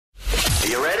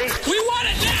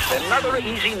Another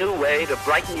easy new way to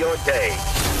brighten your day.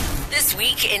 This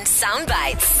week in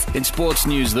Soundbytes. In sports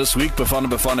news this week,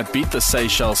 Bafana beat the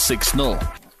Seychelles 6-0.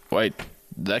 Wait,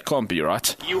 that can't be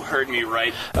right. You heard me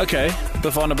right. Okay,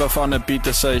 Bafana beat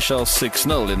the Seychelles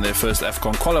 6-0 in their first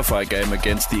AFCON qualifier game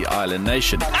against the island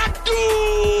nation.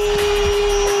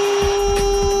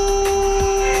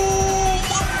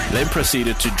 Then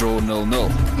proceeded to draw 0-0.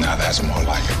 Now that's more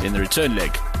like it. In the return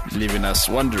leg, leaving us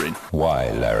wondering.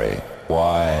 Why, Larry?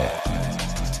 Why?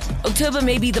 October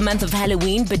may be the month of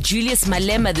Halloween, but Julius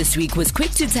Malema this week was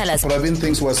quick to tell us Pravin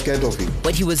thinks we're scared of him.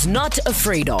 what he was not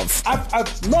afraid of. I'm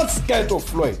not scared of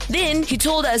Floyd. Then he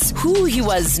told us who he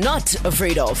was not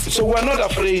afraid of. So we're not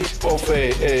afraid of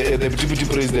the deputy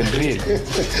president, really.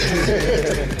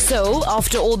 So,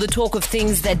 after all the talk of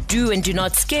things that do and do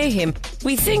not scare him,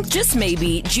 we think just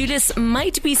maybe Julius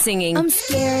might be singing I'm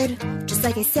scared, just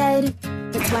like I said.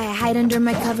 That's why I hide under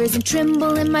my covers and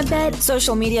tremble in my bed.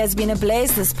 Social media has been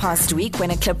ablaze this past week when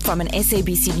a clip from an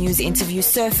SABC News interview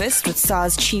surfaced with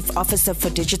SARS Chief Officer for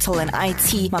Digital and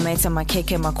IT, Mameta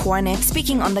Makeke Makwane,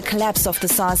 speaking on the collapse of the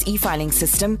SARS e-filing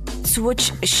system, to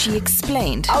which she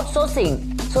explained.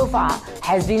 Outsourcing so far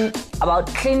has been about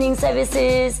cleaning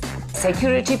services,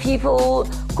 security people,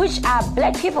 which are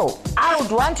black people. I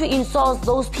would want to insource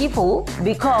those people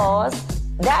because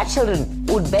their children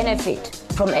would benefit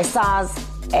from a SARS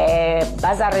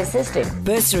bursary system.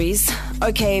 Bursaries?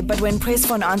 Okay, but when pressed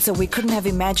for an answer, we couldn't have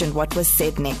imagined what was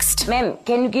said next. Ma'am,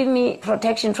 can you give me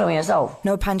protection from yourself?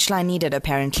 No punchline needed,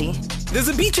 apparently. There's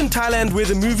a beach in Thailand where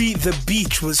the movie The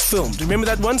Beach was filmed. Remember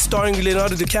that one starring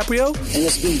Leonardo DiCaprio? And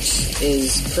this beach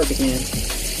is perfect, man.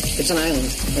 It's an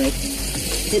island, right?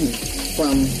 Hidden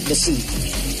from the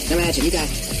sea. Imagine, you got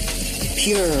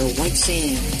pure white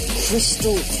sand,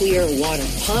 crystal clear water,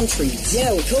 palm trees,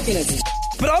 with coconuts and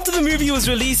But after the movie was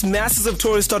released, masses of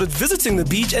tourists started visiting the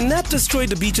beach, and that destroyed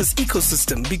the beach's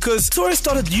ecosystem because tourists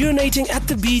started urinating at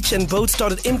the beach and boats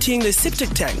started emptying their septic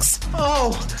tanks.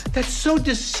 Oh, that's so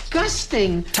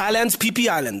disgusting. Thailand's Phi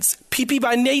Islands. Phi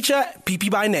by nature, Phi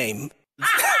by name.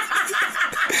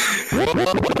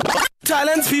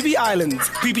 Thailand's Phi Islands.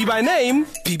 Phi by name,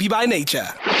 Phi by nature.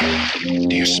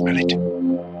 Do you smell it?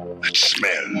 That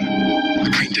smell.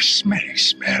 The kind of smelly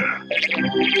smell.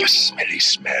 The smelly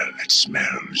smell that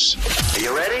smells. Are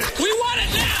you ready? We want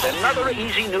it now! Another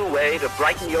easy new way to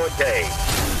brighten your day.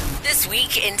 This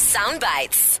week in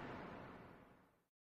Soundbytes.